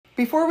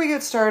Before we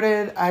get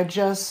started, I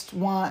just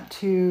want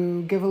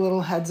to give a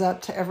little heads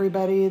up to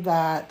everybody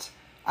that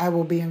I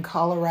will be in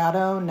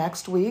Colorado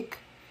next week,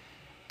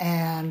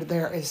 and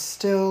there is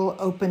still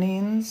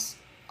openings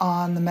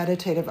on the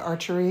meditative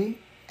archery,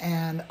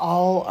 and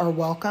all are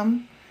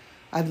welcome.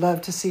 I'd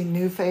love to see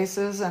new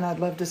faces, and I'd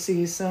love to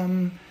see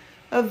some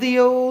of the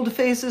old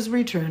faces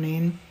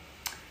returning,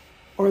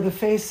 or the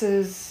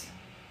faces,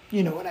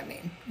 you know what I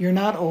mean. You're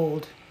not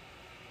old,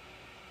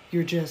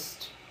 you've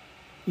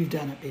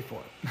done it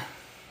before.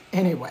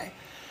 Anyway,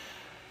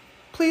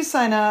 please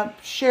sign up,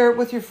 share it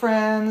with your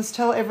friends,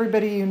 tell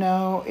everybody you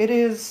know.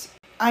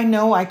 I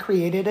know I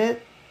created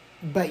it,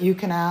 but you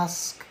can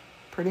ask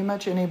pretty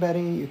much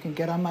anybody. You can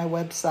get on my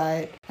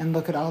website and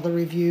look at all the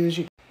reviews.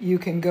 You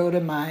can go to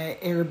my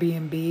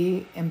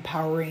Airbnb,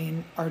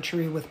 Empowering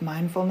Archery with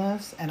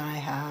Mindfulness, and I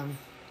have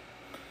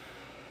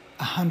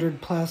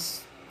 100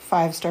 plus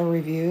 5-star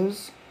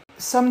reviews.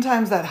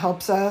 Sometimes that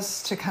helps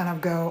us to kind of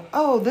go,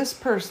 oh, this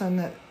person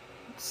that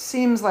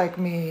seems like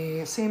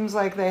me, seems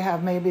like they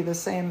have maybe the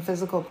same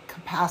physical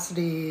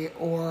capacity,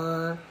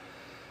 or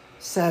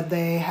said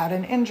they had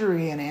an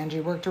injury and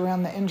Angie worked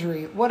around the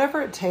injury. Whatever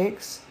it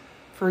takes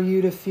for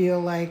you to feel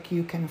like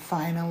you can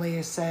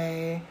finally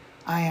say,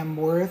 I am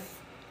worth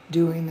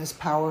doing this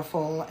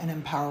powerful and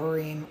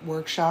empowering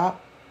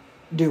workshop,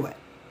 do it.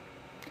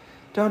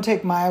 Don't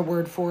take my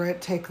word for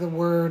it. Take the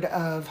word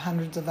of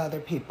hundreds of other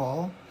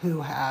people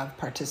who have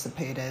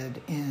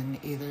participated in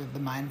either the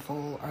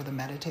mindful or the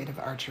meditative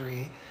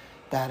archery,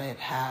 that it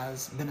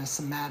has been a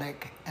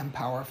somatic and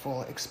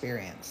powerful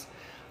experience.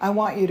 I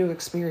want you to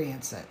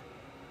experience it.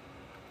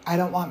 I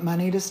don't want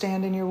money to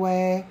stand in your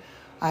way.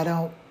 I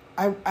don't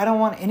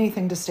want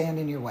anything to stand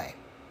in your way.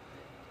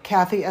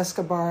 Kathy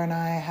Escobar and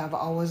I have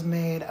always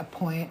made a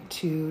point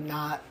to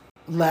not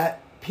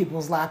let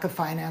people's lack of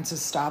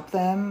finances stop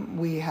them.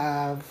 We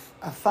have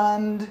a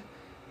fund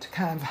to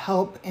kind of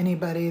help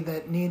anybody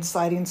that needs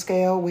sliding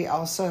scale. We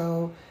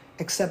also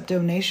accept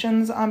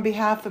donations on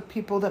behalf of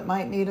people that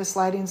might need a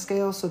sliding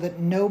scale, so that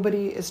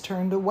nobody is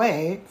turned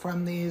away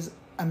from these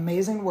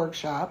amazing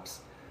workshops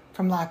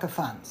from lack of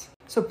funds.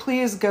 So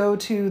please go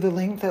to the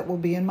link that will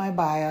be in my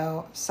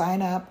bio,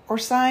 sign up, or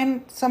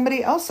sign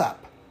somebody else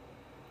up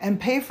and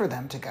pay for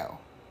them to go,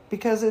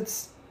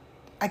 because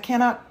I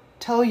cannot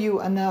tell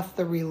you enough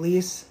the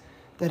release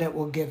that it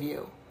will give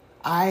you.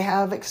 I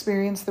have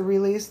experienced the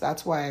release.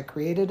 That's why I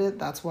created it.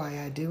 That's why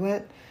I do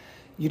it.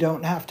 You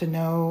don't have to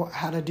know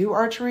how to do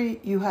archery.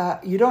 You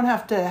don't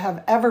have to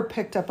have ever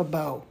picked up a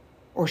bow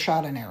or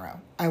shot an arrow.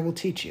 I will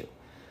teach you.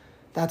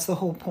 That's the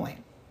whole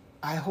point.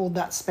 I hold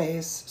that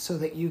space so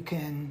that you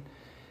can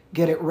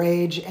get at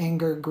rage,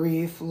 anger,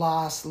 grief,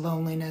 loss,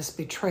 loneliness,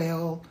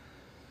 betrayal,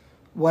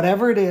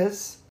 whatever it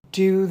is.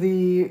 Do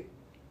the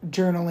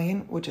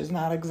journaling, which is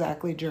not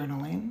exactly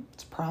journaling,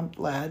 it's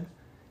prompt-led,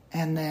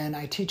 and then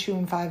I teach you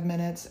in 5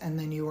 minutes, and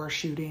then you are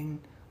shooting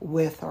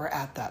with or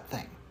at that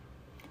thing.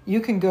 You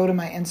can go to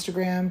my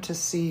Instagram to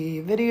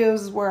see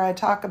videos where I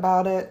talk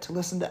about it, to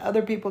listen to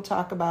other people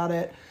talk about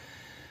it,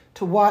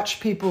 to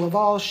watch people of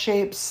all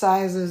shapes,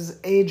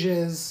 sizes,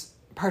 ages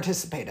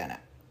participate in it,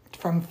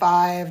 from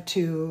 5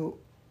 to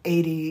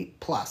 80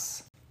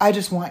 plus. I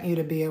just want you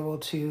to be able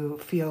to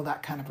feel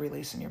that kind of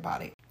release in your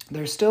body.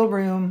 There's still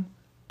room.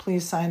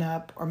 Please sign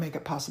up, or make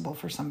it possible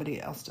for somebody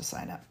else to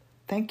sign up.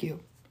 Thank you.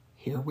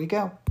 Here we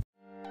go.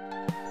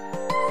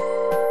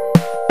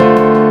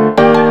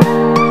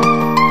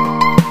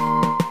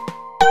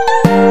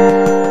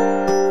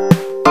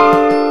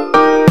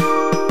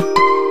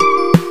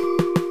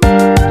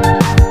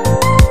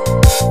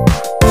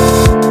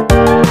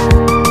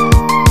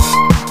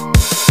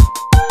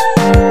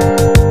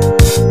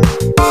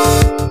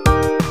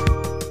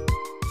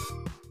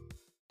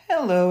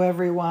 Hello,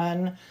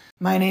 everyone.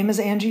 My name is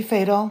Angie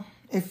Fatal.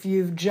 If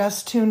you've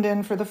just tuned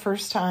in for the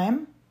first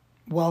time,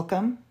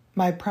 welcome.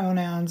 My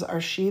pronouns are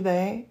she,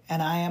 they,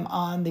 and I am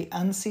on the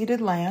unceded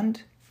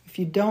land. If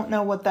you don't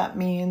know what that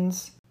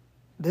means,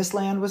 this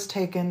land was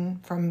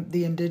taken from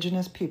the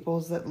indigenous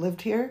peoples that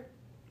lived here.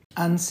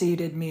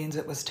 Unceded means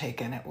it was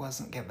taken, it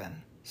wasn't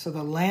given. So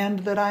the land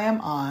that I am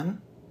on,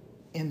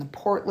 in the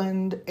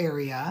Portland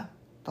area,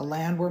 the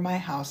land where my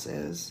house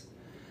is,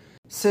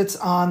 sits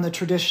on the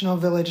traditional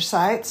village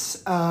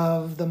sites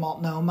of the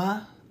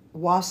Multnomah,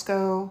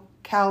 Wasco,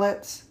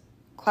 Cowlitz,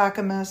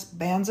 Clackamas,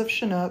 Bands of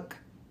Chinook,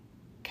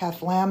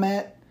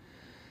 Cathlamet,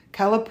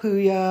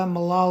 Kalapuya,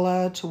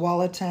 Molalla,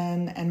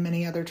 Tualatin, and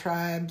many other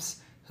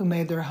tribes who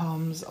made their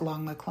homes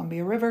along the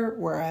Columbia River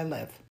where I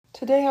live.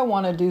 Today I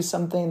want to do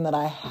something that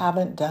I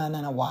haven't done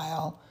in a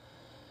while,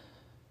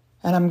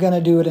 and I'm going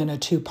to do it in a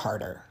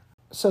two-parter.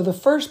 So the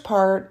first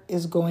part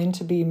is going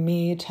to be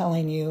me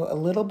telling you a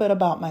little bit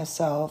about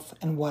myself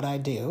and what I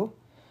do,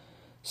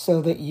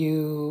 so that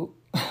you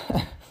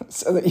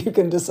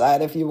can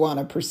decide if you want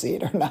to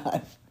proceed or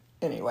not.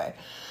 Anyway.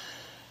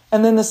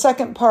 And then the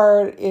second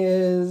part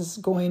is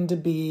going to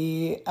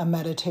be a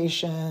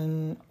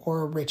meditation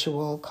or a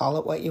ritual, call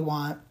it what you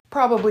want.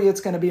 Probably it's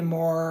going to be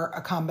more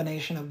a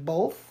combination of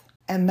both,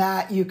 and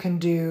that you can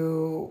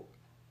do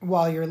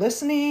while you're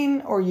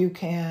listening, or you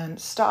can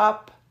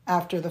stop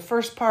after the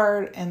first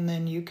part and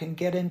then you can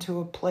get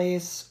into a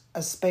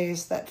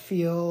space that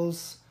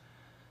feels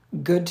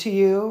good to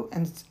you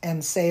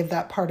and save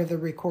that part of the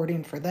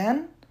recording for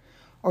then,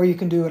 or you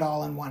can do it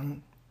all in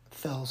one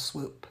fell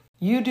swoop.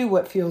 You do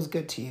what feels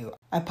good to you.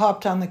 I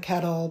popped on the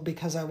kettle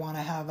because I want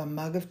to have a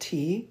mug of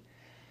tea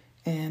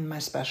in my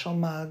special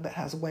mug that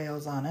has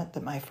whales on it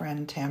that my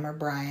friend Tamara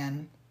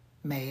Bryan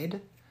made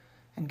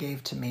and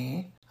gave to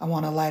me. I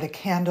want to light a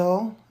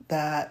candle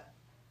that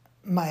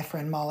my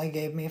friend Molly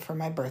gave me for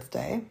my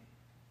birthday.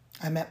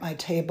 I'm at my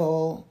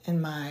table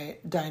in my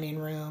dining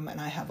room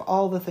and I have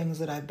all the things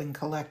that I've been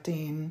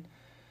collecting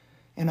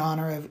in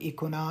honor of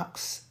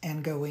Equinox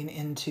and going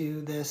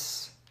into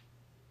this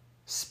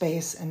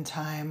space and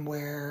time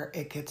where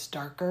it gets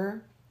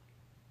darker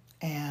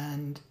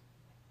and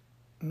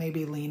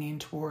maybe leaning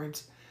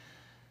towards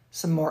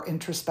some more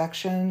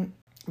introspection.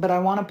 But I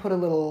want to put a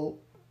little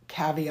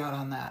caveat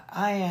on that.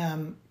 I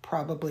am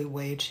probably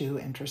way too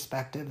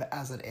introspective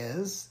as it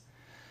is.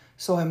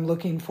 So I'm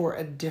looking for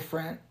a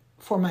different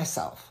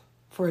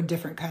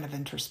kind of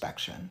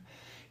introspection.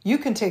 You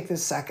can take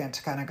this second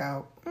to kind of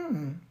go,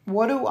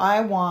 what do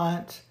I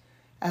want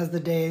as the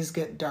days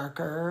get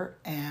darker,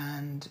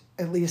 and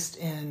at least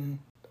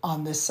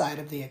on this side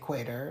of the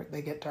equator,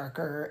 they get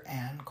darker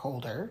and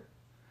colder.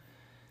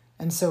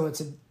 And so it's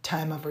a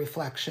time of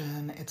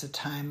reflection. It's a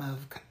time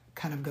of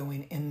kind of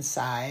going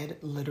inside,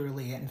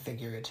 literally and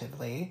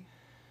figuratively.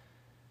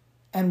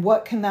 And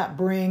what can that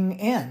bring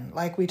in?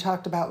 Like we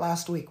talked about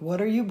last week,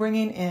 what are you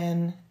bringing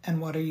in and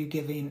what are you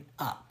giving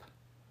up?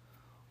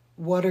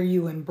 What are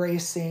you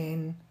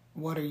embracing?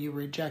 What are you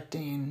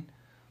rejecting?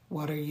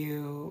 What are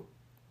you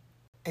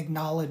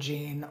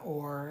acknowledging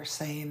or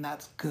saying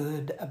that's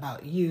good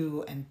about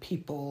you and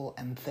people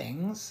and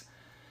things?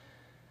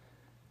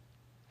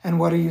 And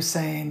what are you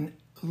saying,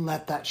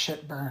 let that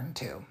shit burn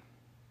too?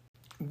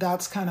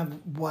 That's kind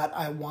of what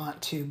I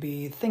want to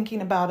be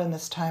thinking about in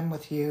this time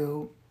with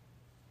you.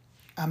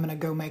 I'm going to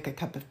go make a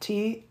cup of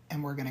tea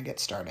and we're going to get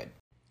started.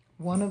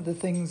 One of the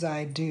things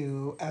I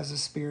do as a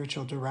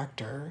spiritual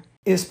director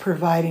is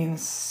providing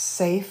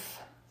safe,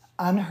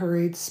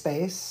 unhurried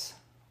space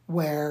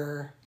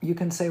where you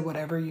can say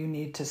whatever you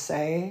need to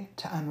say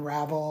to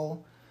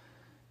unravel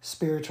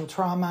spiritual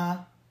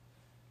trauma,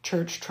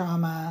 church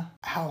trauma,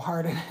 how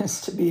hard it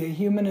is to be a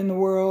human in the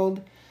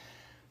world.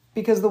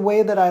 Because the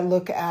way that I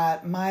look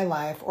at my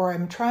life, or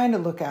I'm trying to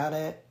look at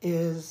it,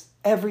 is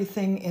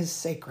everything is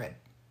sacred.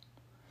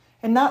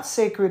 And not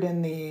sacred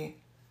in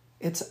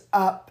it's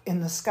up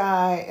in the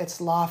sky,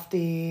 it's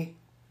lofty,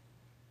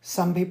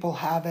 some people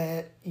have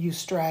it, you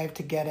strive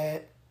to get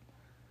it.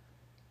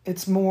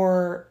 It's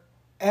more,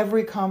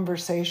 every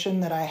conversation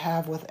that I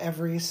have with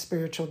every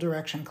spiritual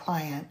direction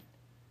client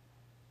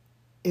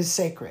is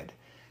sacred.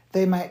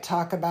 They might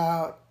talk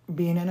about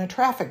being in a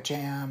traffic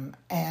jam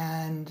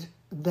and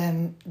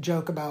then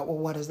joke about, well,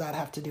 what does that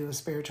have to do with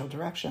spiritual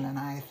direction? And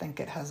I think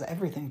it has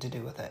everything to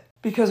do with it.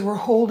 Because we're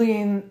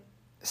holding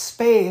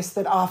space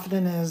that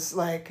often is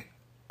like,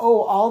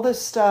 oh, all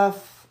this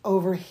stuff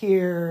over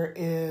here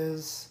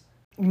is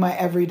my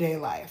everyday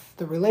life.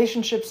 The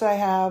relationships I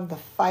have, the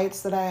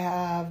fights that I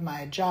have,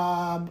 my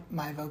job,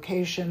 my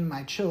vocation,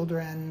 my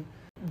children,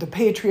 the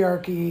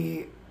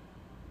patriarchy,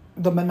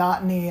 the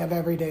monotony of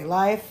everyday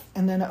life.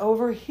 And then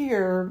over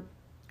here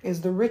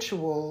is the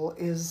ritual,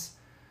 is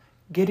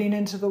getting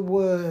into the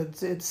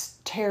woods, it's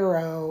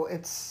tarot,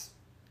 it's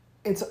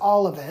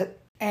all of it.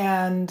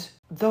 And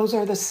those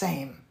are the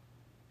same.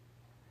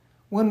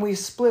 When we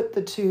split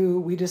the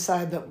two,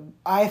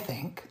 I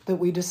think that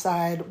we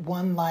decide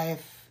one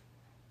life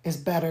is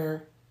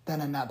better than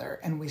another,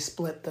 and we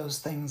split those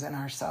things in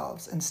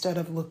ourselves instead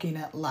of looking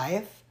at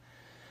life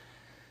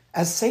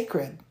as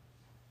sacred.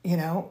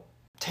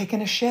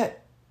 Taking a shit.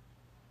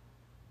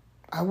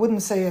 I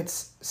wouldn't say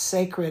it's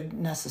sacred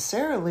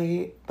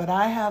necessarily, but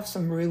I have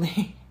some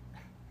really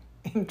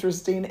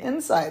interesting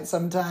insights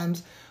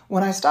sometimes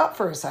when I stop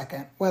for a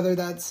second, whether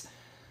that's,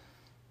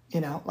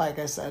 like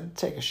I said,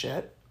 take a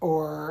shit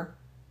or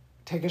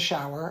take a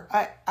shower.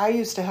 I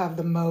used to have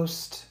the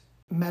most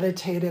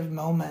meditative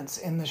moments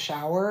in the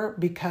shower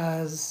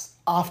because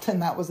often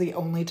that was the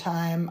only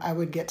time I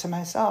would get to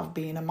myself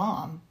being a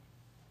mom.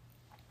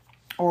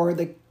 Or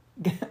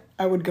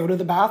I would go to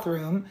the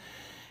bathroom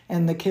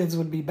and the kids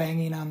would be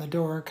banging on the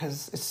door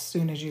because as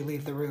soon as you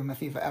leave the room,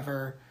 if you've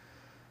ever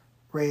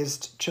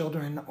raised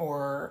children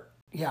or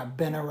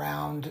been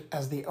around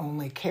as the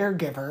only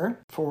caregiver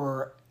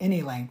for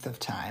any length of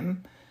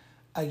time,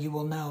 you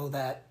will know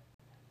that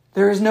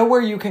there is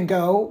nowhere you can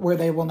go where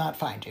they will not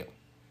find you.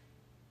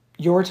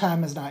 Your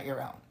time is not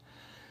your own.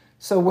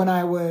 So when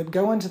I would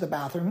go into the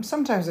bathroom,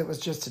 sometimes it was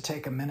just to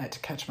take a minute to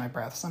catch my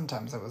breath.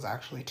 Sometimes it was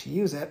actually to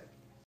use it.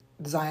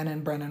 Zion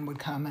and Brennan would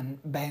come and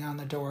bang on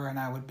the door and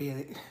I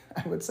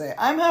would say,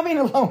 I'm having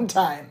alone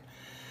time.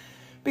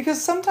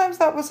 Because sometimes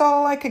that was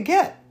all I could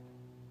get.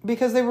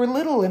 Because they were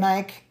little and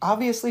I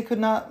obviously could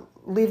not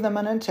leave them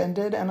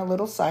unattended. And a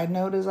little side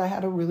note is I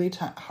had a really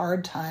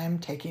hard time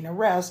taking a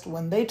rest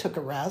when they took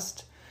a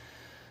rest.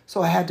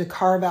 So I had to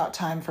carve out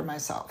time for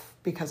myself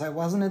because I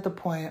wasn't at the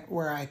point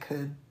where I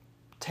could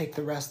take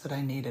the rest that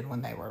I needed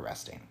when they were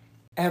resting.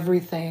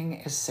 Everything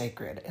is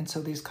sacred. And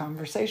so these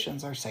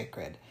conversations are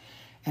sacred.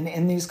 And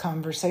in these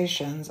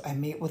conversations, I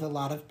meet with a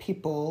lot of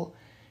people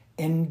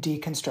in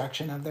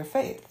deconstruction of their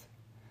faith,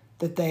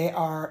 that they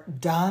are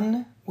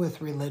done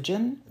with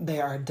religion, they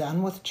are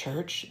done with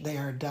church, they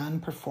are done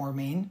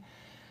performing,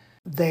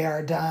 they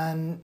are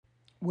done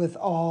with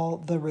all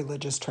the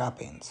religious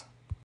trappings.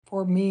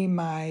 For me,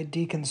 my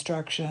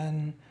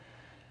deconstruction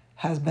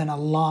has been a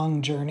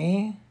long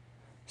journey.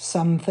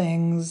 Some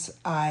things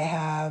I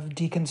have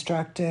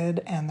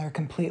deconstructed and they're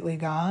completely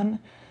gone.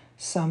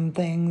 Some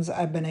things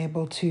I've been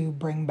able to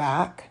bring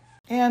back.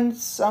 And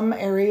some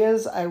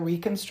areas I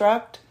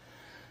reconstruct.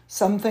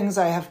 Some things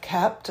I have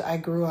kept. I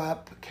grew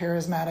up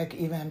charismatic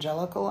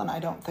evangelical, and I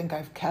don't think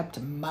I've kept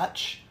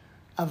much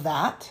of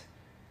that.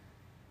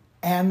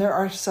 And there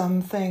are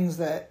some things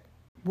that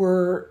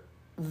were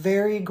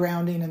very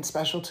grounding and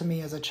special to me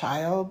as a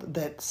child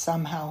that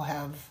somehow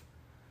have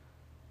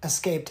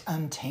escaped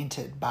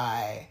untainted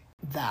by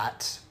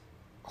that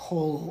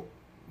whole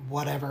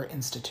whatever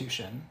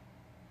institution.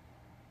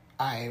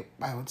 I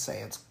would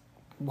say it's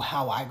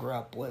how I grew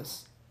up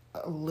was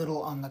a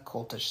little on the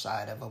cultish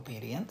side of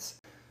obedience.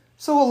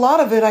 So a lot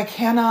of it I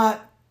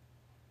cannot,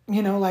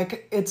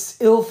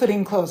 it's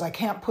ill-fitting clothes. I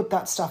can't put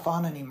that stuff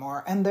on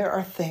anymore. And there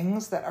are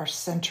things that are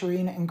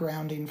centering and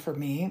grounding for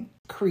me.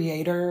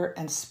 Creator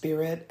and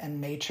spirit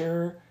and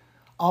nature,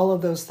 all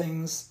of those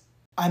things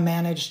I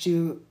managed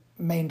to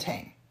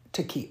maintain,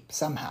 to keep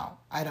somehow.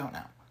 I don't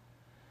know.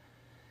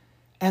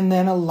 And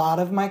then a lot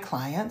of my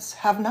clients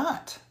have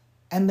not.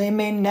 And they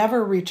may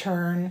never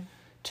return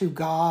to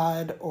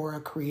God or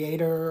a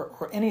creator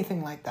or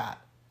anything like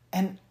that.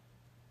 And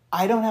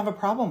I don't have a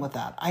problem with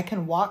that. I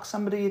can walk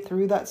somebody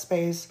through that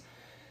space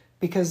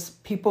because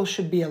people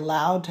should be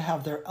allowed to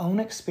have their own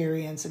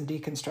experience in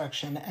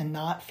deconstruction and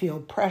not feel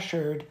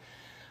pressured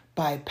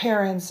by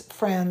parents,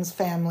 friends,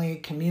 family,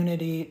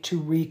 community to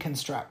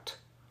reconstruct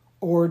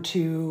or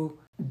to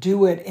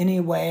do it any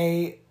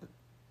way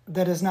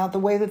that is not the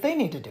way that they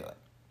need to do it.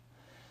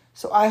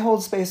 So I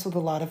hold space with a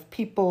lot of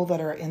people that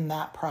are in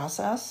that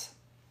process.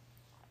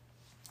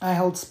 I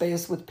hold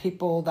space with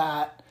people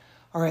that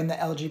are in the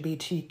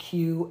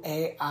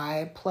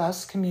LGBTQAI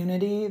plus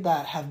community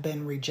that have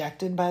been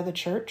rejected by the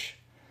church,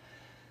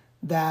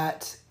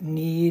 that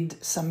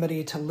need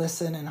somebody to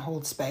listen and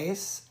hold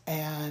space,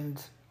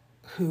 and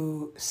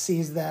who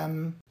sees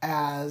them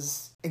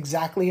as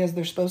exactly as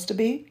they're supposed to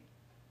be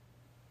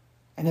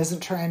and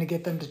isn't trying to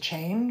get them to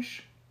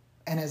change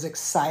and is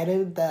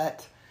excited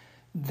that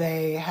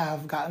they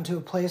have gotten to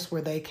a place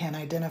where they can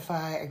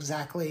identify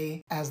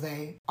exactly as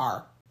they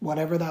are,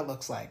 whatever that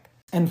looks like,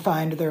 and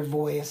find their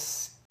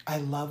voice. I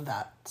love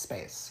that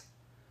space.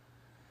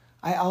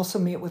 I also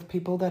meet with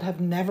people that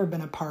have never been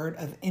a part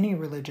of any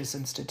religious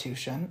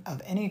institution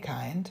of any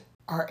kind,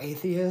 are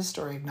atheist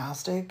or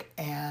agnostic,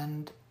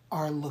 and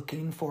are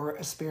looking for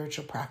a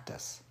spiritual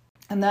practice.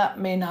 And that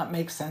may not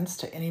make sense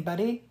to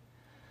anybody,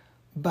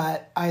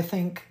 but I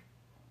think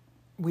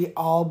we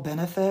all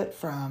benefit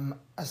from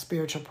a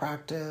spiritual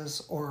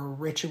practice or a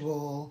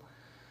ritual,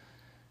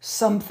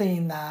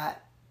 something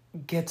that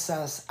gets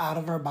us out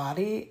of our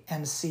body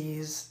and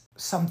sees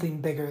something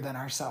bigger than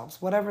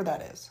ourselves, whatever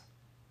that is.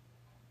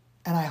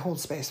 And I hold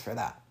space for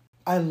that.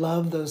 I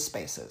love those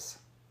spaces.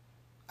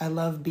 I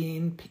love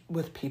being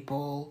with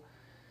people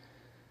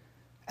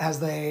as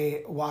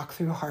they walk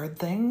through hard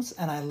things,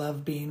 and I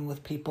love being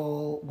with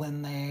people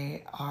when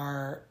they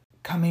are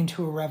coming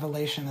to a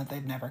revelation that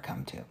they've never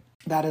come to.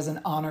 That is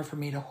an honor for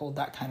me to hold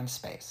that kind of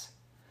space.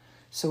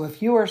 So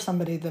if you are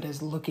somebody that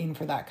is looking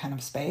for that kind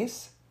of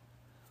space,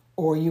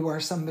 or you are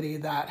somebody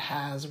that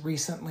has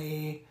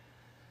recently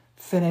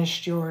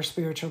finished your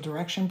spiritual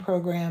direction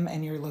program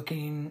and you're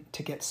looking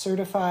to get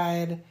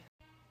certified,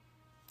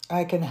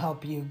 I can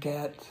help you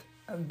get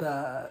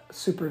the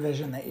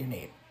supervision that you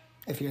need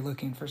if you're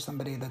looking for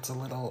somebody that's a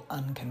little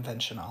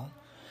unconventional.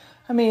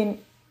 I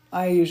mean,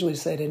 I usually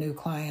say to new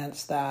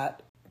clients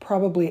that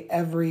probably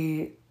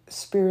every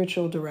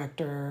spiritual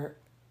director,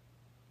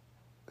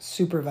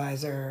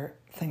 supervisor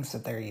thinks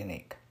that they're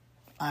unique.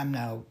 I'm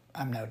no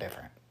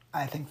different.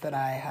 I think that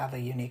I have a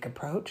unique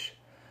approach.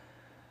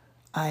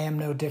 I am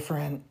no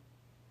different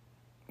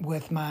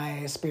with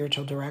my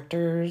spiritual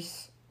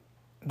directors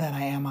than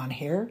I am on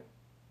here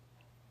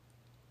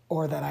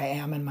or that I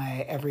am in my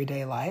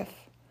everyday life.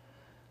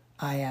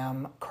 I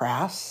am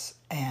crass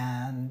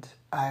and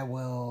I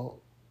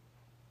will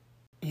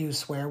use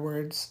swear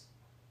words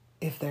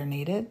if they're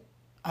needed.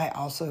 I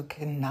also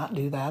cannot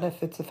do that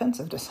if it's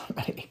offensive to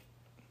somebody.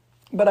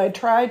 But I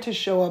try to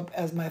show up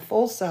as my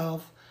full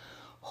self,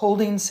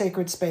 holding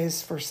sacred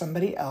space for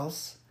somebody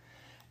else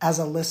as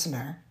a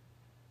listener,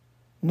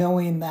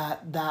 knowing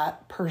that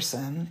that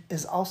person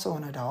is also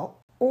an adult.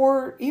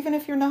 Or even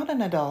if you're not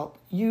an adult,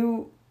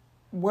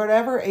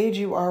 whatever age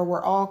you are,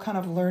 we're all kind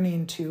of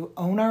learning to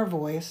own our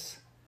voice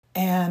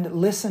and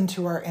listen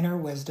to our inner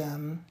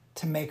wisdom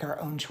to make our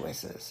own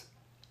choices.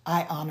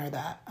 I honor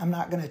that. I'm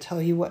not going to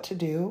tell you what to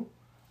do.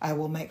 I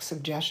will make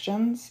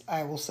suggestions.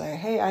 I will say,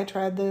 hey, I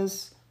tried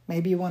this.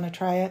 Maybe you want to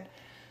try it.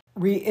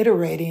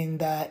 Reiterating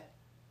that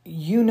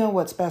you know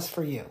what's best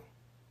for you.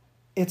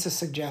 It's a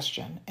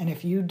suggestion. And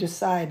if you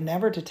decide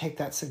never to take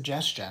that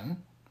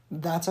suggestion,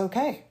 that's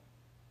okay.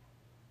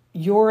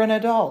 You're an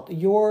adult.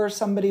 You're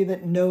somebody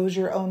that knows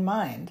your own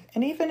mind.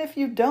 And even if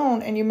you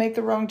don't and you make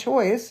the wrong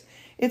choice,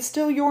 it's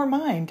still your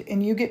mind.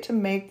 And you get to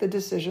make the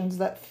decisions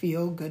that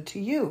feel good to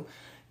you,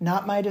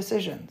 not my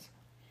decisions.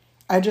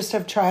 I just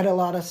have tried a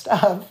lot of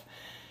stuff,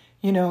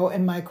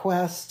 in my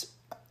quest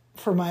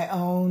for my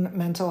own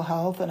mental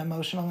health and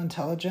emotional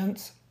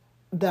intelligence,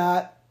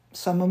 that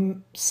some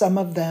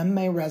of them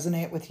may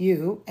resonate with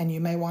you and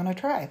you may want to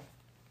try.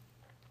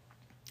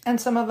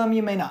 And some of them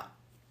you may not.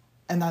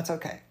 And that's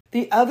okay.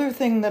 The other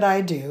thing that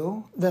I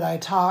do, that I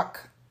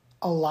talk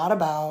a lot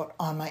about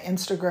on my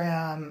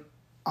Instagram,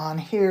 on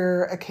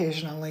here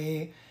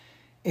occasionally,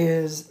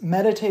 is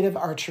meditative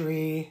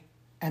archery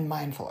and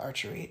mindful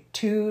archery.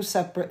 Two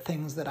separate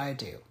things that I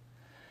do.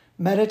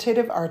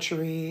 Meditative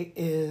archery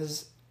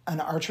is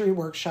an archery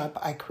workshop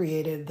I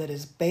created that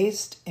is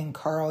based in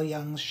Carl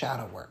Jung's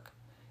shadow work,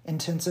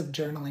 intensive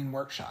journaling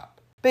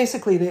workshop.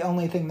 Basically, the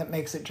only thing that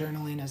makes it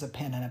journaling is a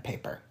pen and a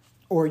paper,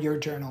 or your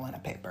journal and a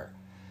paper.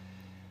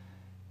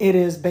 It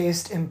is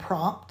based in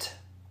prompt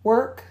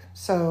work.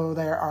 So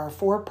there are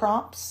 4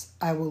 prompts.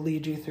 I will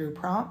lead you through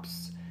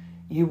prompts.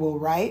 You will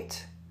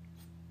write,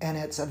 and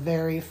it's a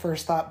very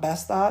first thought,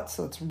 best thought.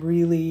 So it's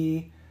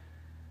really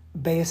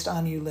based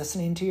on you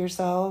listening to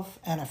yourself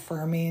and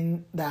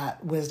affirming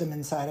that wisdom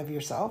inside of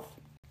yourself.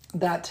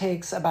 That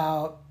takes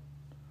about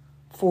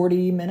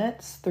 40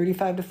 minutes,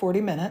 35 to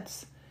 40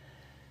 minutes.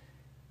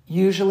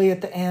 Usually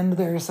at the end,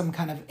 there's some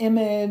kind of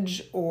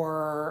image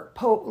or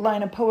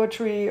line of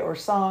poetry or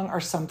song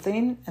or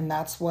something, and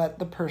that's what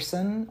the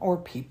person or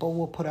people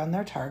will put on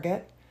their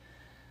target.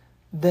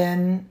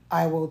 Then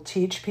I will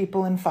teach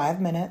people in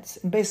 5 minutes.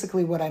 And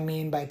basically what I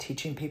mean by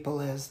teaching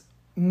people is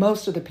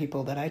most of the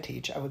people that I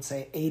teach, I would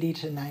say 80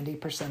 to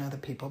 90% of the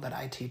people that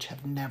I teach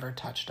have never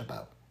touched a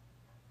bow.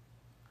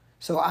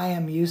 So I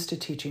am used to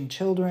teaching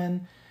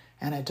children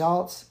and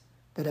adults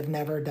that have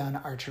never done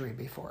archery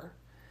before.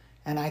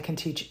 And I can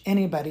teach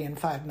anybody in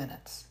 5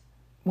 minutes.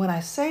 When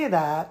I say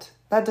that,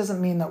 that doesn't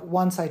mean that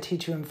once I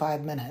teach you in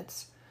 5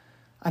 minutes,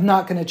 I'm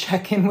not going to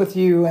check in with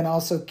you and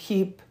also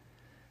keep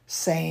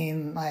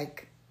saying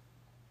like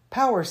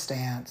power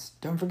stance,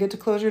 don't forget to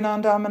close your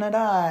non-dominant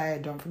eye,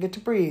 don't forget to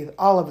breathe,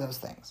 all of those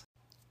things.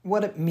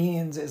 What it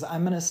means is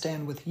I'm going to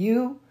stand with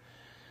you,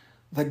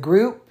 the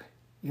group,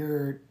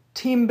 your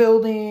team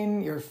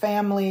building, your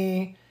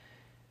family,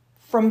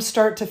 from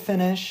start to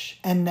finish,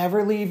 and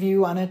never leave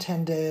you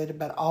unattended,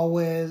 but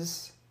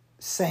always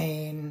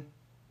saying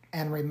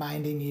and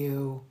reminding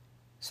you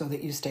so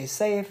that you stay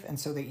safe and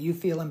so that you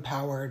feel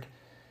empowered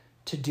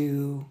to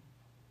do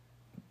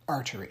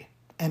archery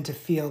and to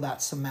feel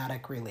that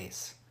somatic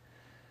release.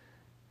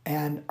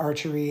 And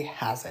archery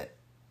has it,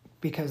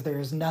 because there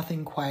is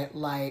nothing quite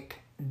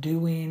like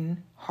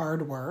doing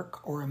hard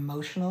work or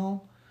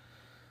emotional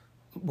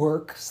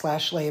work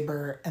 /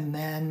 labor and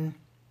then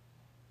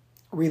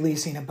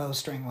releasing a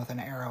bowstring with an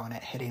arrow and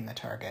it hitting the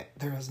target.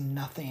 There is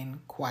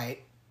nothing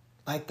quite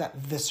like that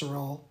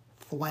visceral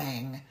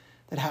thwang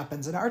that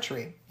happens in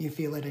archery. You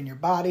feel it in your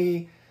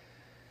body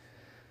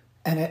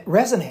and it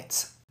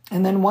resonates.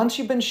 And then once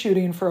you've been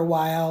shooting for a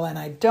while, and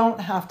I don't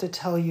have to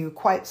tell you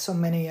quite so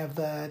many of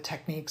the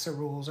techniques or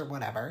rules or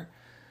whatever,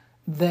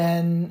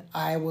 then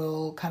I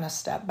will kind of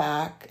step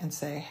back and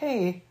say,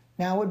 hey,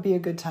 now would be a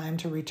good time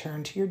to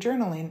return to your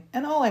journaling.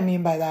 And all I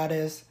mean by that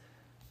is,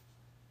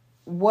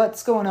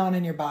 what's going on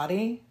in your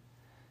body?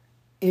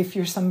 If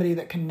you're somebody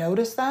that can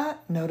notice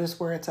that,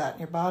 notice where it's at in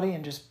your body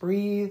and just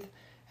breathe.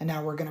 And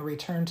now we're going to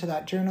return to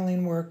that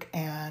journaling work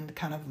and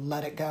kind of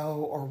let it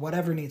go or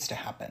whatever needs to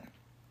happen.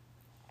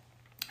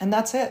 And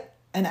that's it.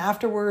 And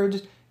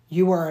afterwards,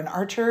 you are an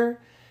archer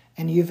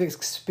and you've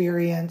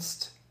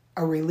experienced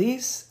a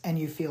release and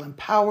you feel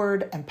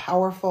empowered and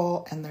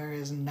powerful, and there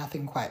is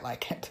nothing quite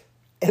like it.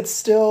 It's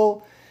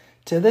still,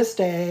 to this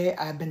day,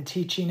 I've been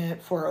teaching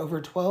it for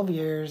over 12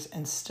 years,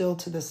 and still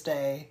to this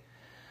day,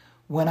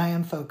 when I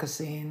am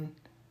focusing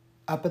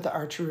up at the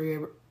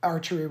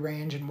archery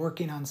range and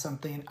working on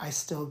something, I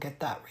still get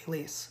that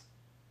release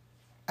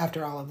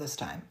after all of this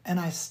time.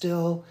 And I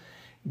still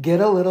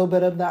get a little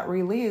bit of that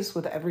release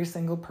with every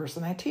single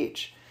person I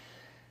teach.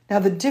 Now,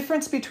 the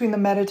difference between the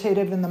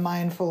meditative and the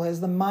mindful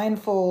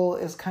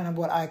is kind of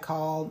what I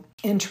call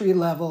entry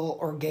level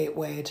or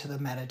gateway to the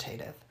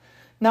meditative.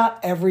 Not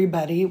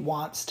everybody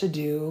wants to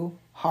do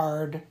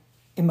hard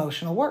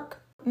emotional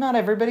work. Not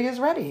everybody is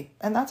ready,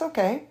 and that's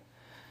okay.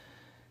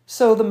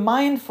 So the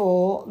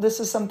mindful, this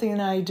is something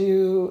I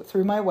do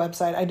through my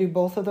website. I do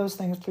both of those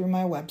things through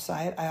my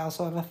website. I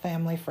also have a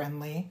family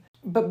friendly.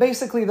 But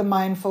basically the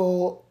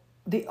mindful,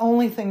 the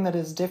only thing that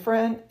is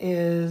different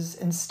is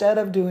instead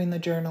of doing the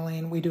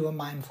journaling, we do a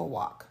mindful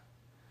walk,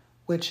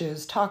 which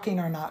is talking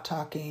or not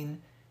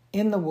talking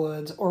in the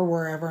woods or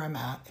wherever I'm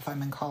at. If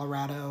I'm in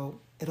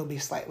Colorado, it'll be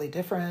slightly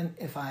different.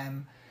 If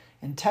I'm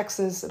In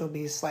Texas, it'll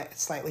be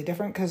slightly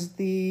different because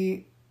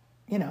the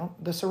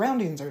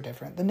surroundings are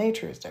different. The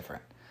nature is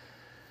different.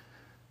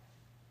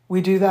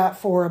 We do that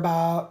for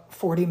about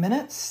 40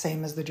 minutes,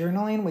 same as the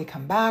journaling. We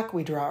come back,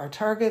 we draw our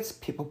targets.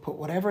 People put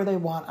whatever they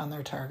want on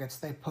their targets.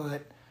 They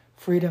put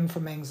freedom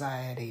from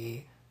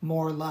anxiety,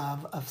 more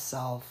love of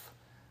self,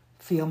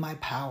 feel my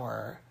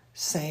power,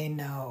 say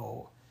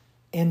no,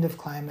 end of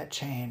climate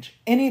change,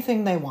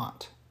 anything they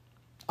want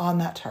on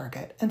that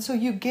target. And so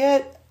you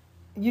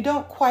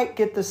don't quite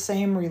get the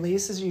same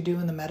release as you do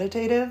in the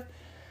meditative,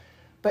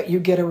 but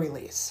you get a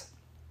release.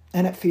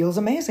 And it feels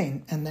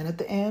amazing. And then at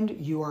the end,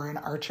 you are an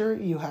archer.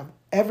 You have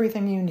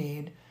everything you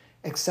need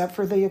except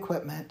for the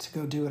equipment to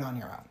go do it on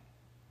your own.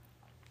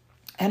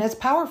 And it's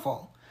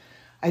powerful.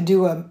 I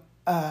do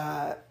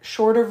a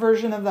shorter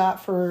version of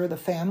that for the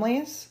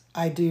families.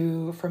 I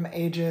do from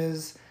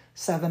ages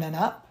 7 and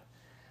up.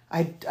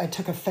 I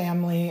took a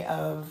family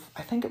of,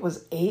 I think it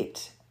was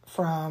 8,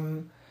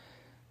 from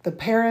the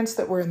parents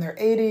that were in their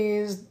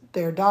 80s,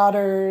 their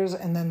daughters,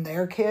 and then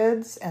their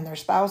kids and their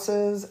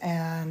spouses.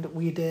 And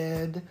we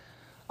did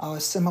a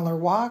similar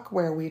walk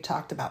where we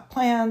talked about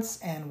plants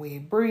and we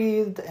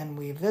breathed and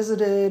we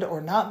visited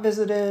or not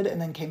visited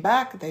and then came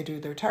back. They do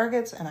their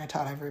targets and I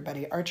taught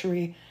everybody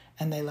archery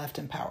and they left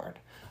empowered.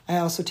 I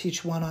also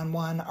teach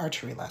one-on-one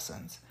archery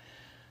lessons.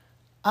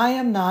 I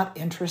am not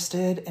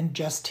interested in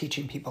just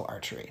teaching people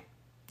archery.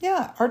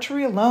 Yeah,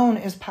 archery alone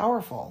is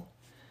powerful.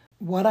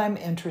 What I'm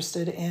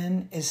interested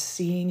in is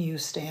seeing you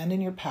stand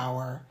in your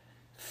power,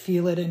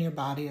 feel it in your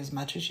body as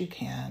much as you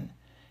can,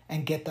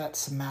 and get that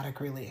somatic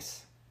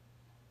release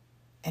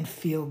and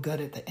feel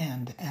good at the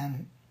end.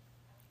 And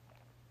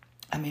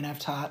I mean, I've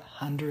taught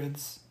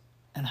hundreds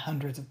and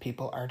hundreds of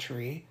people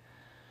archery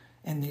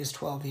in these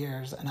 12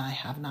 years, and I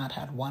have not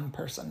had one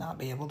person not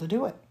be able to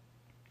do it.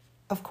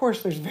 Of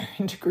course, there's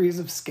varying degrees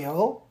of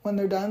skill when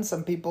they're done.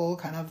 Some people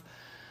kind of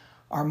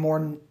are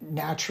more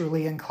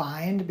naturally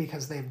inclined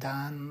because they've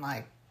done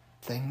like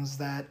things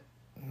that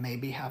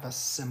maybe have a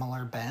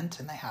similar bent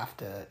and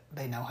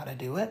they know how to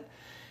do it.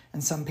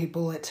 And some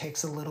people it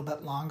takes a little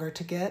bit longer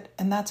to get,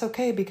 and that's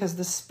okay because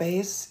the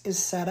space is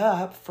set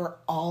up for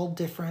all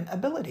different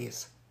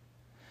abilities.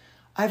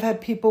 I've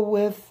had people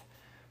with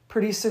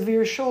pretty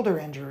severe shoulder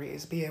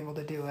injuries be able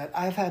to do it.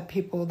 I've had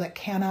people that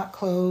cannot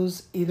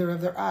close either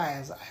of their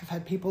eyes. I've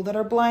had people that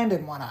are blind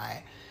in one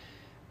eye.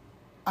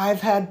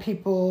 I've had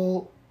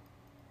people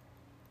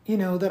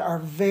that are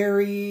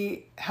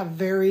have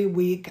very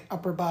weak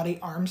upper body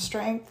arm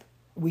strength.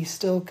 We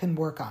still can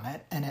work on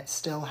it and it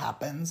still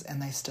happens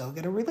and they still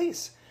get a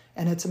release.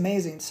 And it's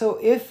amazing. So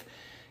if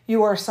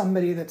you are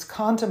somebody that's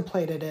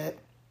contemplated it,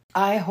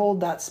 I hold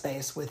that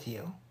space with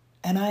you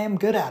and I am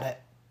good at it.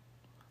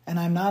 And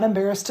I'm not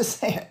embarrassed to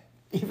say it,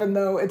 even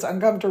though it's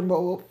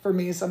uncomfortable for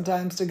me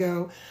sometimes to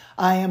go,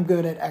 I am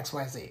good at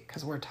XYZ,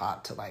 because we're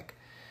taught to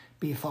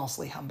be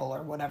falsely humble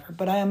or whatever.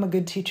 But I am a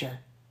good teacher.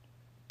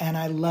 And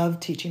I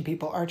love teaching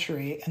people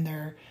archery, and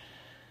there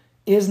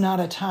is not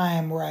a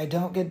time where I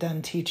don't get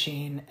done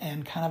teaching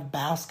and kind of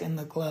bask in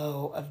the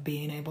glow of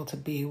being able to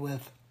be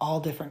with all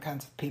different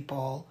kinds of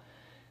people,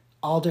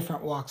 all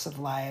different walks of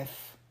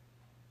life,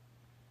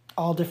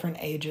 all different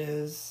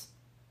ages,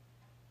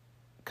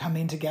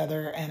 coming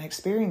together and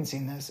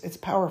experiencing this. It's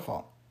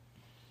powerful.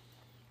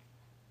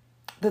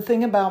 The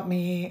thing about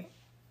me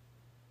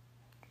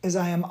is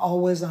I am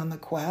always on the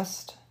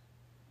quest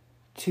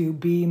to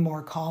be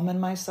more calm in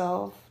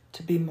myself,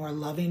 to be more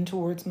loving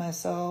towards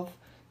myself,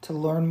 to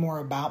learn more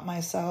about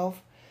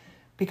myself,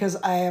 because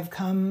I have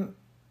come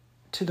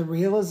to the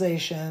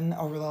realization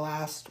over the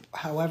last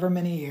however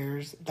many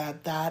years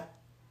that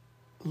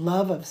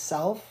love of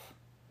self,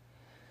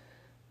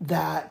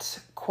 that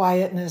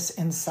quietness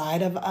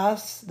inside of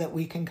us that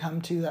we can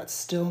come to, that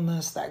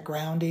stillness, that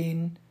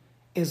grounding,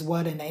 is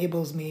what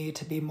enables me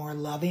to be more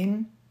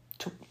loving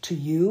to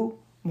you,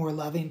 more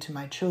loving to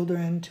my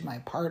children, to my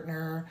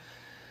partner,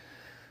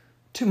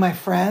 to my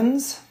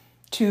friends,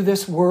 to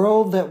this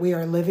world that we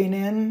are living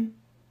in.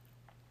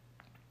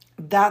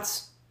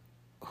 That's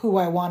who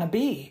I want to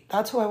be.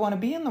 That's who I want to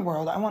be in the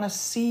world. I want to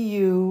see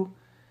you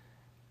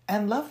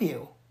and love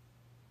you.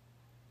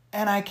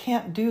 And I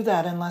can't do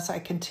that unless I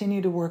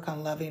continue to work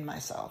on loving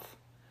myself.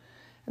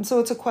 And so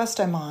it's a quest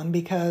I'm on,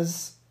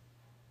 because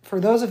for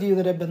those of you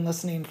that have been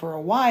listening for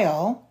a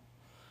while,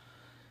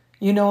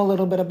 you know a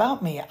little bit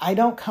about me. I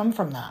don't come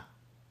from that.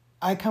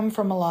 I come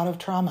from a lot of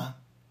trauma.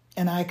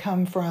 And I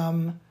come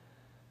from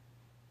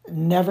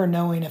never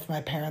knowing if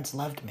my parents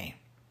loved me.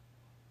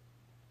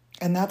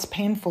 And that's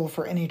painful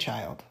for any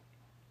child.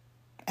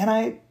 And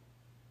I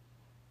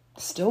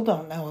still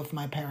don't know if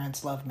my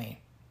parents love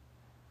me.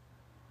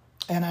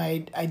 And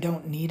I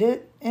don't need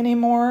it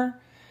anymore,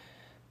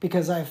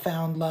 because I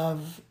found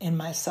love in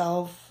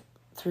myself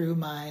through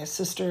my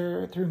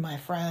sister, through my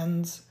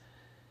friends,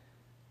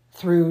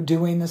 through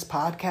doing this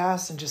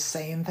podcast and just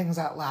saying things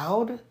out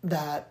loud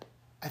that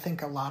I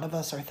think a lot of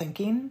us are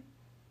thinking,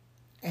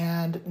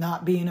 and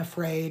not being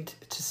afraid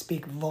to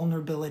speak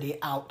vulnerability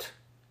out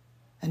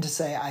and to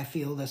say, I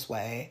feel this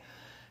way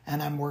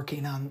and I'm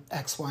working on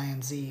X, Y,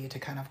 and Z to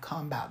kind of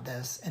combat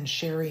this, and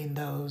sharing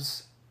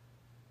those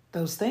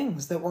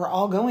things that we're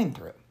all going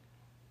through.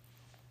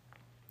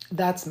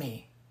 That's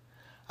me.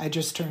 I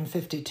just turned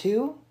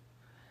 52,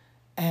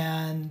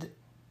 and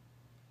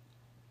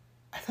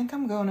I think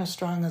I'm going as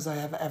strong as I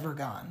have ever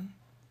gone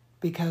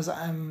because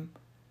I'm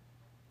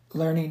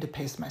learning to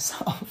pace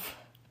myself.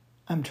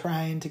 I'm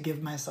trying to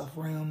give myself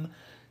room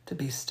to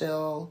be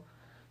still,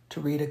 to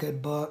read a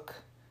good book,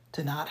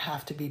 to not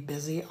have to be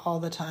busy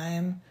all the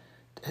time,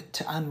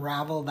 to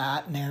unravel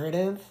that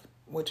narrative,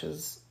 which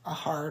is a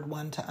hard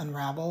one to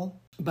unravel.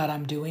 But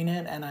I'm doing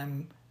it, and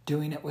I'm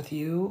doing it with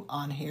you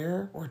on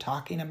here. We're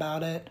talking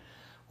about it.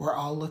 We're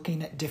all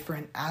looking at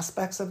different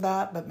aspects of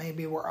that, but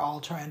maybe we're all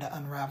trying to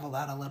unravel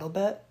that a little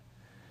bit.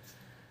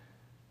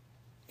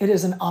 It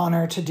is an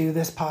honor to do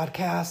this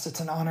podcast. It's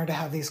an honor to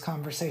have these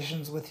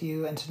conversations with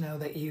you and to know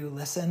that you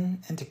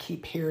listen and to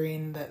keep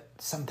hearing that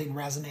something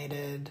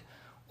resonated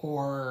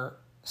or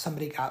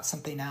somebody got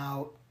something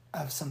out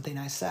of something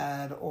I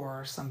said,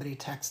 or somebody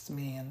texted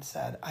me and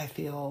said, I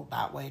feel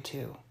that way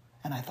too.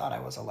 And I thought I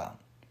was alone.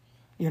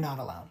 You're not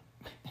alone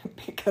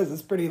because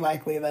it's pretty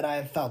likely that I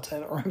have felt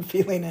it or I'm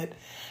feeling it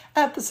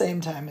at the same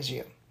time as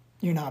you.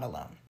 You're not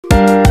alone.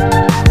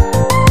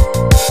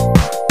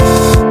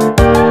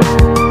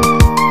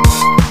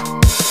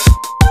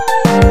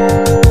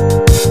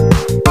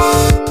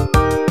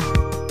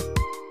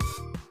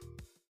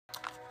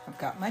 I've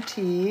got my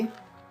tea.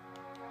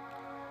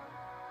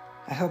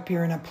 I hope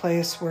you're in a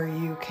place where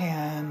you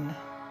can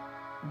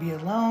be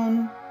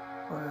alone,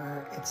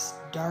 where it's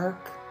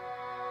dark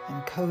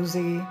and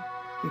cozy.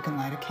 You can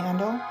light a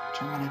candle,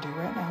 which I'm going to do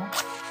right now.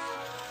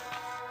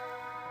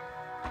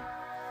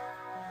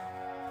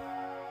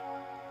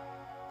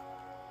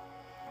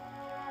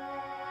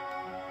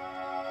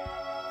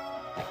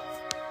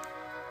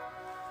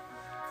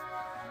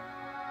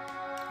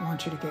 I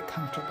want you to get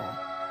comfortable.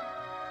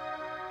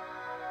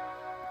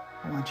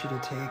 I want you to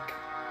take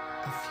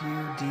a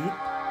few deep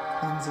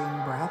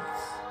cleansing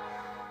breaths.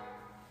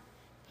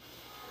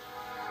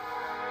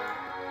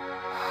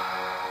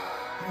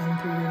 In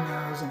through your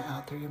nose and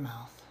out through your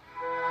mouth.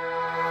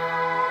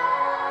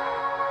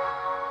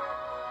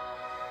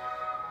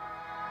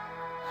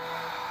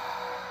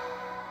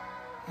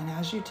 And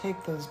as you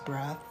take those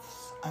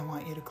breaths, I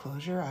want you to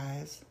close your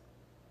eyes.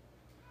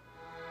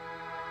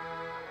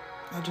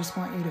 I just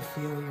want you to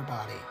feel your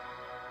body.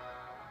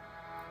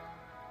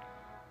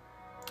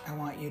 I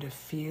want you to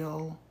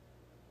feel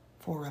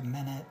for a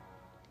minute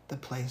the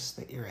place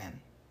that you're in.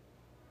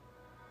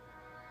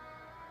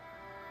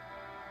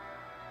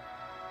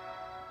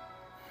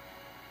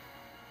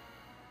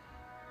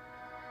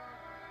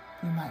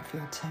 You might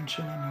feel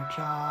tension in your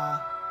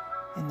jaw,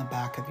 in the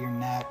back of your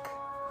neck,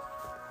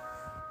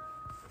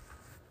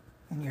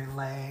 in your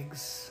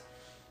legs,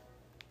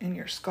 in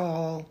your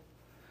skull.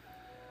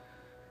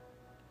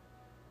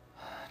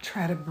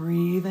 Try to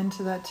breathe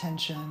into that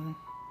tension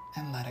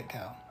and let it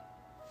go,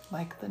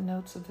 like the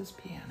notes of this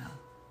piano.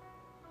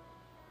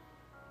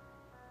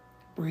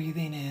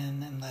 Breathing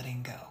in and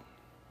letting go.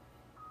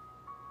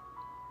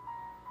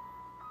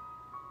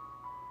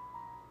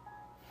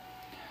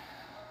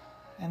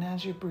 And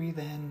as you breathe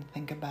in,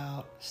 think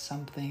about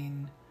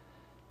something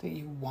that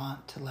you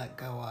want to let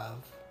go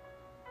of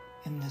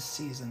in this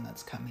season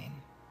that's coming,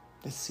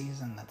 this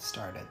season that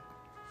started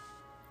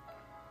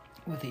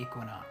with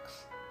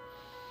equinox.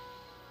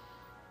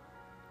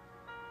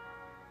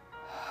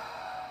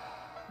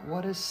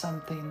 What is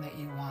something that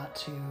you want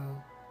to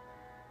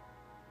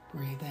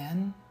breathe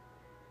in,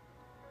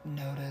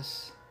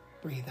 notice,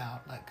 breathe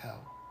out, let go?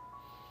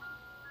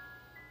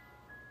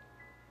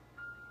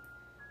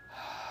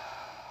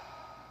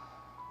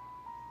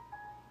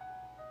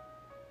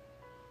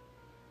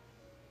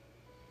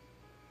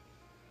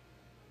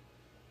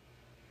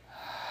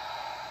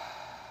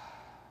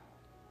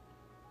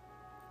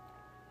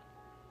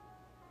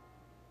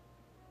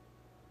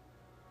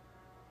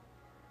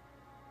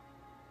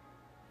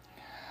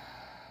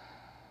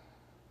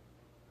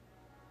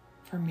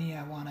 For me,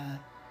 I want to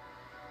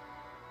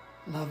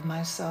love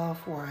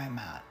myself where I'm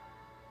at,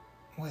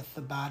 with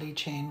the body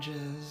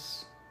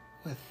changes,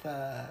 with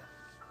the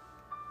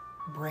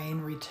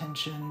brain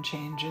retention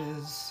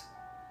changes,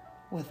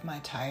 with my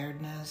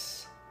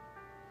tiredness.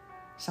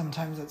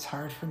 Sometimes it's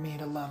hard for me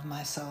to love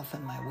myself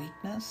in my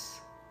weakness.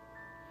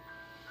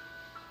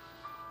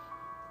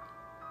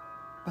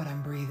 But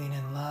I'm breathing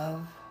in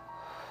love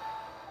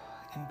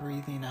and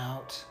breathing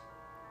out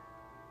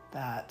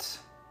that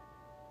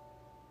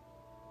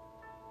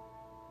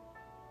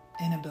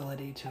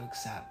inability to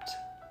accept.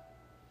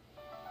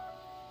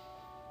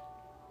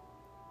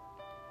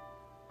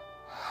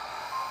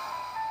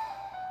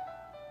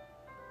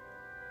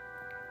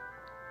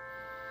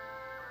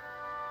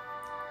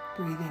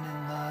 Breathing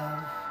in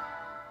love,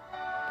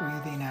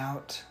 breathing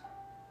out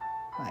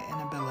my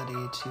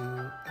inability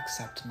to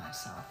accept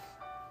myself.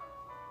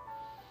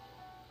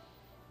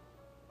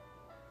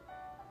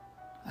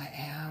 I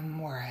am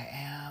where I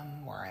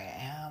am, where I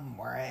am,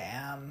 where I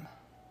am.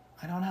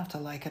 I don't have to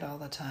like it all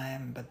the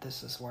time, but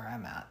this is where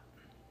I'm at.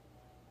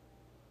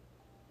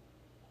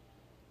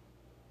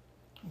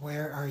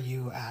 Where are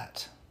you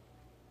at?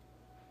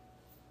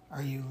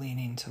 Are you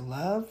leaning to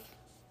love?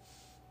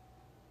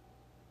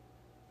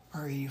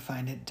 Or are you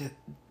finding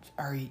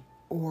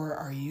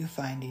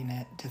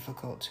it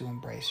difficult to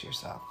embrace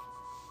yourself?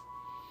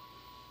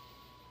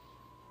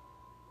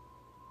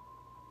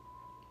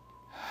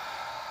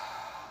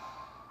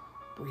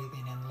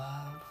 Breathing in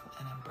love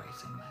and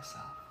embracing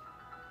myself.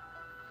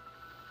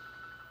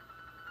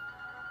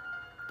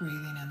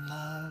 Breathing in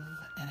love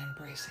and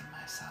embracing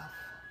myself.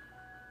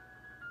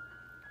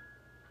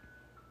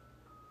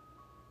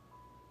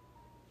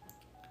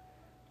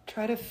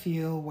 Try to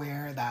feel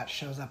where that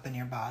shows up in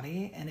your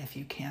body, and if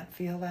you can't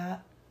feel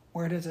that,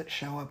 where does it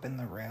show up in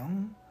the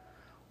room,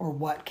 or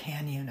what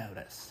can you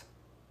notice?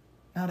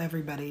 Not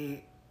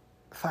everybody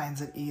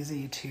finds it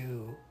easy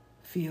to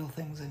feel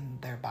things in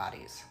their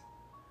bodies,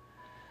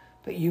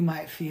 but you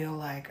might feel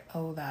like,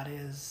 oh, that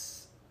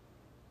is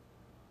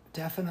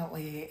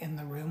definitely in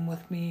the room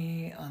with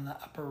me on the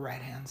upper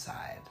right-hand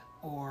side,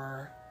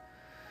 or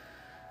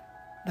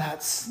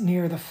that's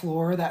near the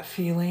floor, that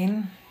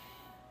feeling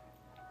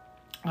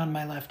on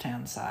my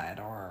left-hand side,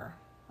 or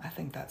I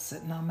think that's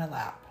sitting on my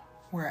lap.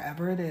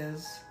 Wherever it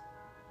is,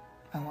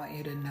 I want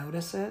you to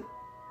notice it.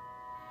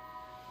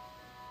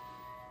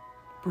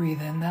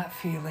 Breathe in that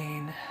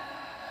feeling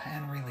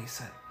and release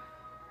it.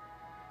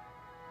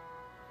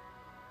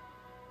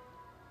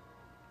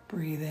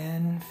 Breathe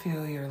in,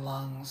 feel your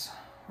lungs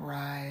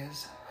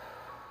rise.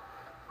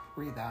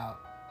 Breathe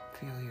out,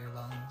 feel your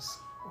lungs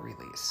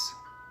release.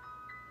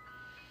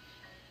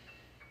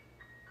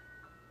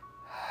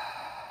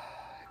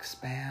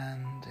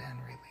 Expand and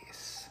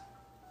release.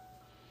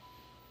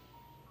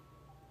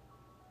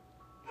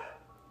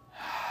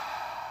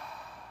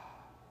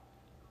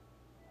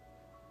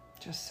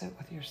 Just sit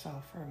with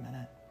yourself for a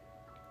minute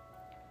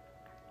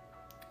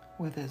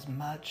with as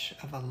much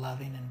of a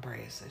loving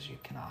embrace as you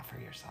can offer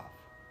yourself.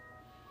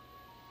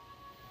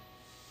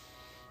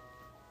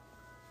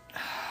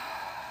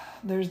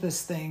 There's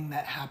this thing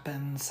that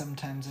happens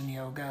sometimes in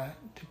yoga,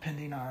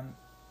 depending on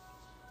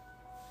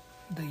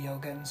the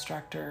yoga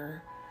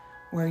instructor,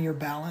 where your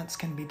balance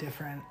can be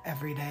different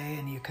every day,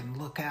 and you can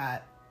look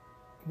at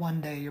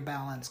one day your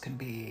balance can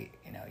be,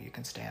 you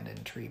can stand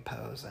in tree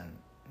pose and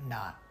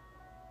not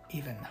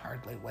even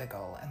hardly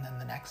wiggle, and then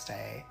the next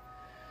day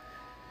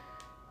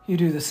you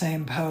do the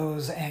same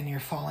pose and you're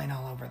falling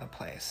all over the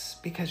place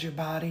because your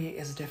body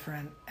is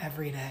different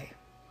every day.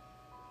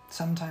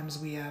 Sometimes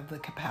we have the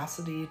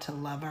capacity to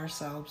love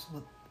ourselves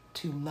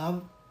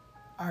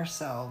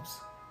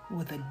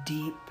with a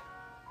deep,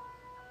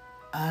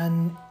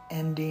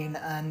 unending,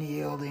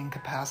 unyielding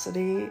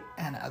capacity,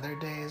 and other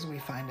days we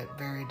find it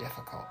very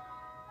difficult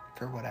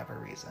for whatever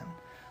reason.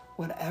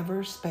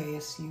 Whatever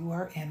space you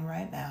are in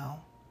right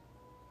now,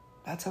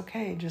 that's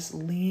okay. Just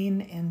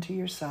lean into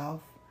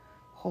yourself,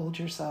 hold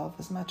yourself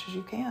as much as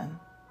you can.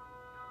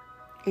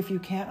 If you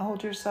can't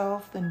hold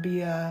yourself, then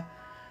be a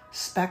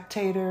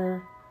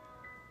spectator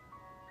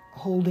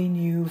holding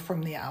you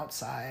from the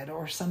outside,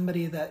 or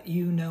somebody that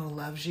you know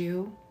loves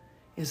you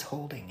is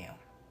holding you.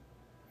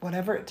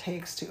 Whatever it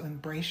takes to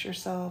embrace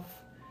yourself,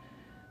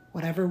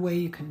 whatever way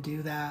you can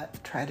do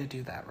that, try to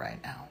do that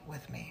right now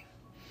with me.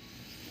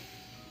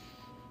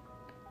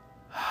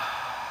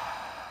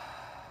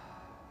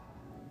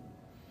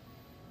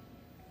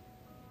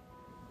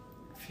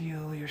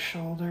 Feel your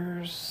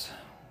shoulders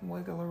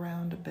wiggle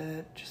around a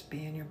bit, just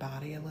be in your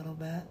body a little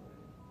bit.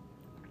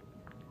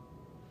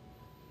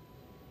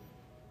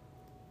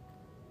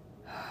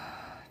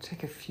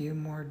 Take a few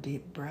more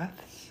deep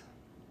breaths.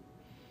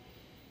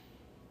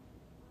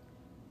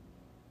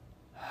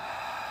 I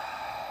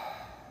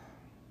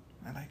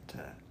like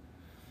to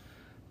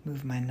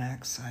move my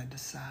neck side to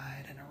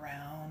side and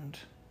around,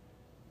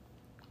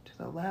 to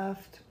the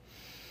left,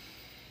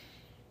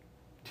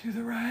 to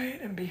the right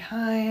and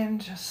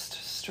behind, just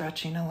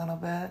stretching a little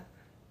bit.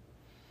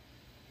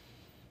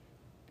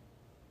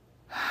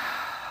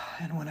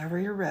 And whenever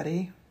you're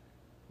ready,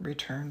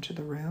 return to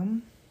the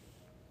room.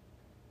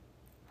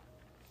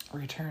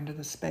 Return to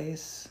the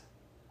space.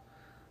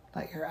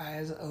 Let your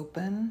eyes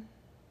open.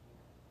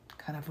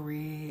 Kind of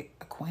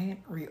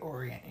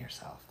reorient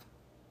yourself.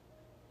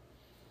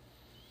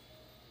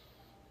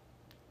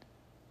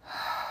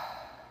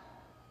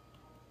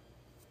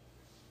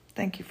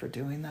 Thank you for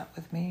doing that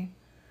with me.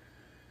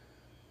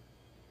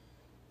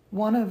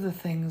 One of the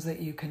things that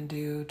you can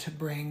do to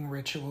bring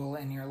ritual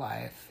in your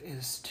life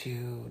is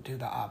to do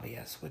the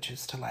obvious, which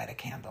is to light a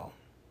candle.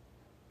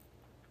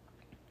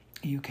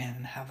 You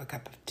can have a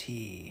cup of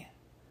tea.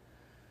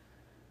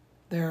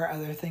 There are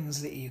other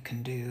things that you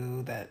can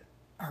do that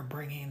are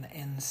bringing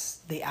in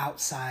the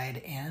outside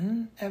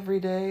in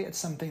every day. It's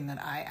something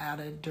that I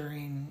added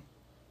during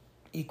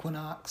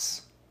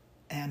equinox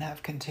and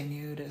have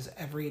continued as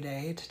every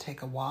day to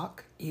take a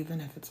walk,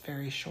 even if it's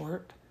very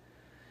short,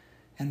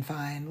 and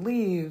find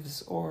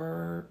leaves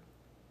or,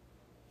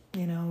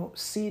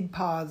 seed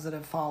pods that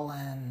have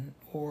fallen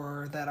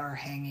or that are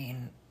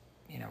hanging,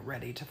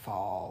 ready to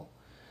fall.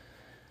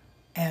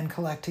 and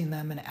collecting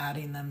them and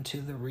adding them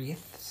to the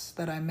wreaths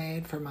that I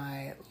made for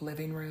my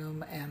living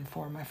room and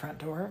for my front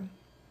door.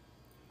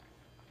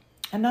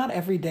 And not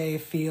every day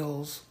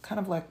feels kind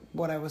of like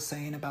what I was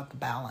saying about the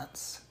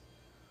balance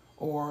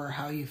or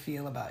how you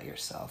feel about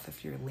yourself,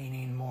 if you're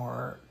leaning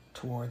more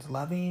towards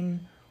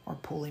loving or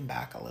pulling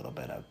back a little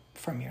bit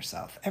from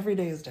yourself. Every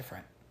day is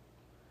different.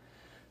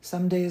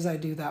 Some days I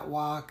do that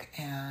walk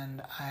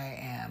and I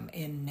am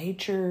in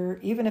nature,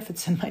 even if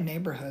it's in my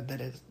neighborhood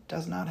that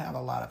does not have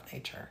a lot of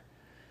nature.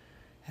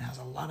 It has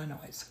a lot of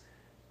noise.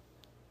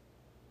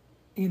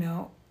 You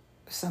know,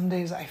 some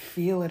days I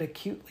feel it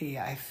acutely.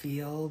 I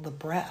feel the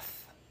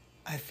breath.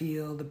 I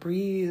feel the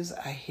breeze.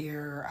 I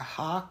hear a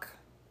hawk.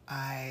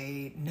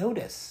 I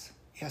notice.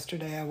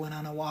 Yesterday I went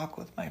on a walk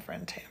with my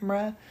friend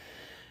Tamra,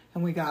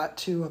 and we got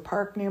to a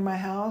park near my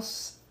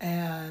house,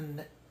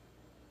 and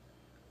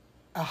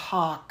a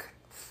hawk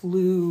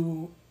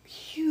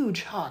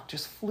huge hawk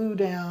just flew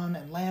down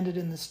and landed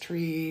in this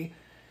tree.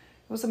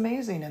 It was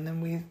amazing. And then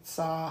we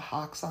saw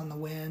hawks on the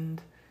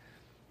wind.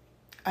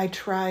 I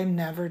try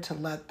never to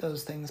let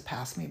those things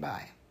pass me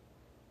by.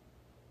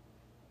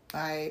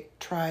 I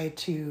try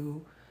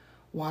to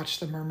watch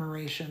the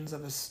murmurations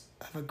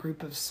of a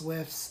group of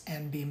swifts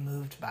and be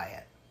moved by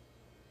it.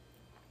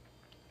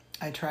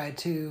 I try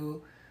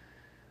to,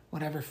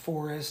 whatever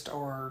forest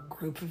or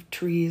group of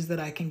trees that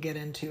I can get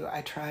into,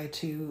 I try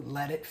to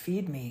let it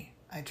feed me.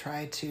 I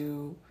try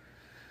to,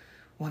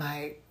 when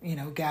I,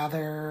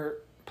 gather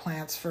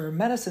plants for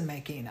medicine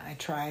making, I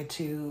try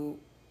to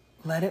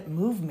let it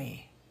move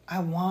me. I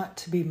want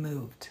to be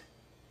moved.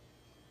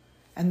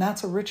 And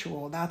that's a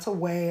ritual. That's a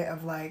way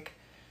of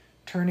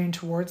turning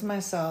towards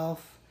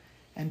myself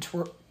and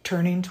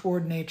turning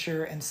toward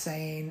nature and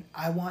saying,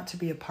 I want to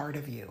be a part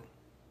of you.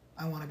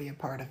 I want to be a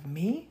part of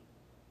me,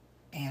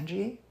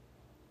 Angie.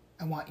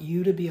 I want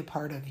you to be a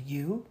part of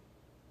you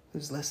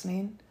who's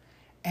listening.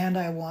 And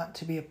I want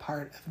to be a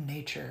part of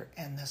nature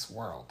and this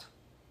world.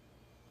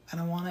 And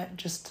I want it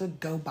just to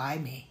go by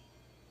me.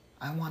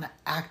 I want to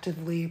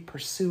actively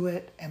pursue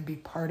it and be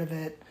part of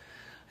it.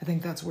 I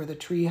think that's where the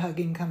tree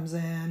hugging comes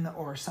in,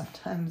 or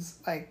sometimes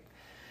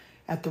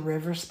at the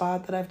river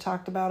spot that I've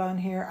talked about on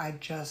here, I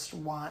just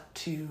want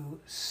to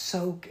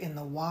soak in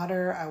the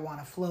water. I want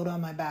to float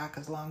on my back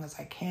as long as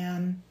I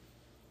can.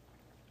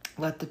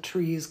 Let the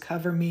trees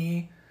cover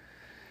me.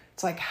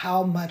 It's like,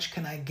 how much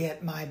can I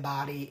get my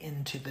body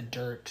into the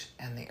dirt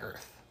and the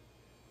earth?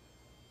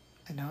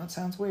 I know it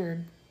sounds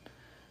weird,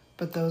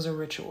 but those are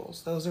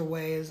rituals. Those are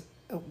ways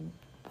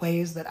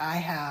that I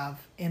have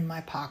in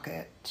my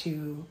pocket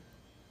to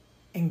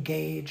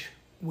engage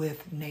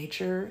with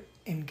nature,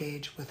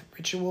 engage with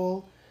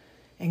ritual,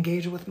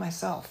 engage with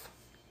myself.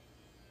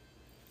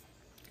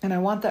 And I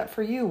want that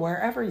for you,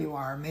 wherever you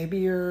are. Maybe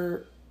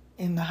you're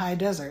in the high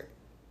desert.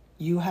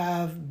 You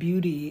have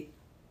beauty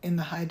in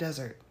the high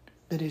desert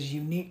that is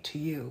unique to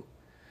you.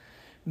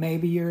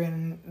 Maybe you're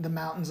in the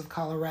mountains of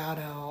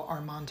Colorado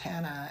or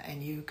Montana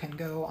and you can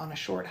go on a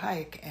short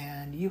hike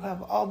and you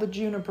have all the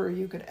juniper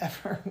you could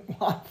ever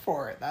want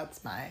for it.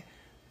 I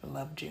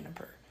love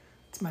juniper.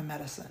 It's my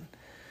medicine.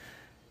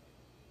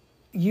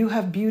 You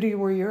have beauty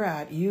where you're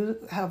at. You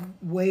have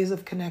ways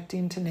of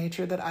connecting to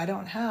nature that I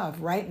don't have.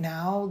 Right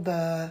now,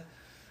 the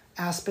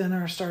aspen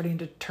are starting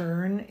to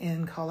turn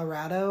in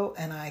Colorado,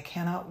 and I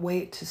cannot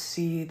wait to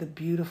see the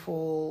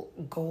beautiful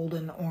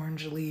golden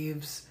orange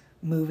leaves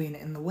moving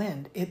in the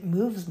wind. It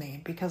moves me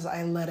because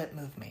I let it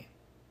move me.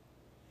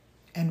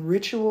 And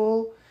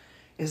ritual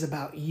is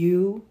about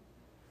you.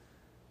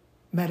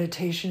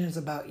 Meditation is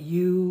about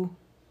you.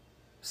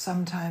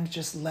 Sometimes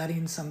just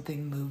letting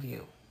something move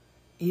you,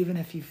 even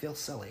if you feel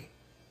silly.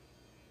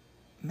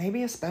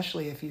 Maybe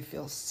especially if you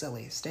feel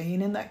silly.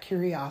 Staying in that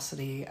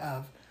curiosity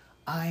of,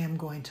 I am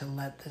going to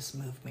let this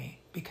move me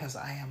because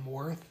I am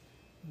worth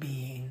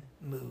being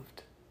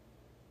moved.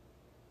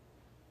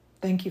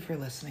 Thank you for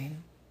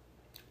listening.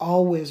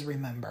 Always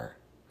remember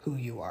who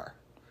you are.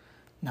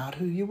 Not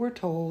who you were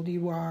told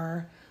you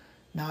are,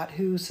 not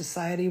who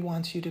society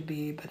wants you to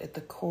be, but at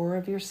the core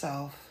of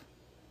yourself,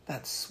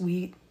 that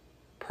sweet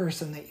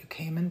person that you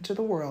came into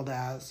the world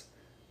as,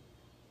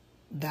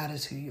 that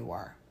is who you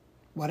are.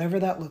 Whatever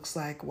that looks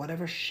like,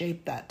 whatever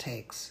shape that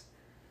takes,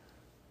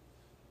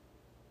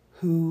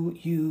 who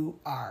you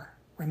are.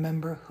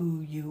 Remember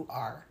who you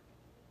are.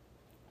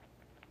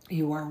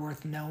 You are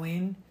worth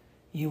knowing.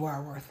 You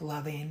are worth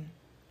loving.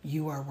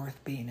 You are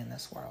worth being in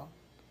this world.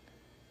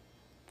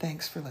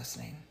 Thanks for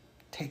listening.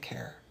 Take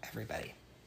care, everybody.